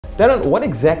Darren, what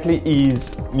exactly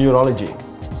is neurology?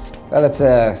 Well, it's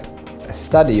a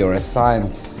study or a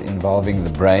science involving the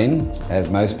brain,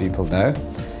 as most people know,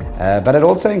 but it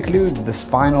also includes the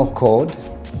spinal cord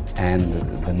and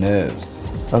the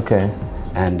nerves. Okay.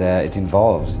 And it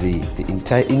involves the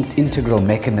integral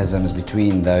mechanisms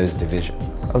between those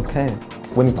divisions. Okay.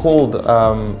 When called,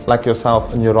 like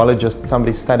yourself, a neurologist,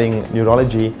 somebody studying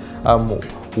neurology,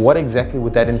 what exactly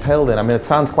would that entail then? I mean, it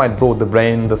sounds quite broad, the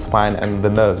brain, the spine, and the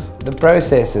nerves. The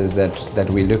processes that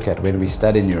we look at when we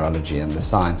study neurology and the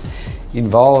science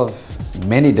involve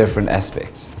many different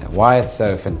aspects. And why it's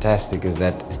so fantastic is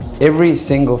that every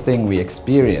single thing we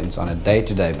experience on a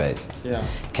day-to-day basis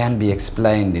can be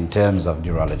explained in terms of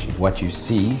neurology. What you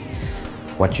see,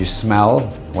 what you smell,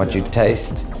 what you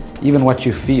taste, even what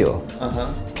you feel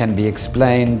can be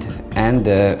explained and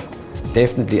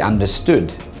definitely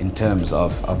understood in terms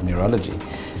of neurology.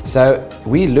 So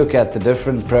we look at the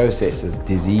different processes,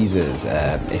 diseases,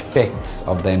 effects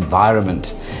of the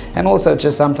environment, and also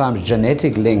just sometimes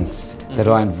genetic links that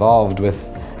are involved with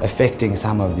affecting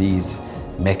some of these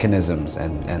mechanisms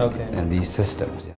and these systems.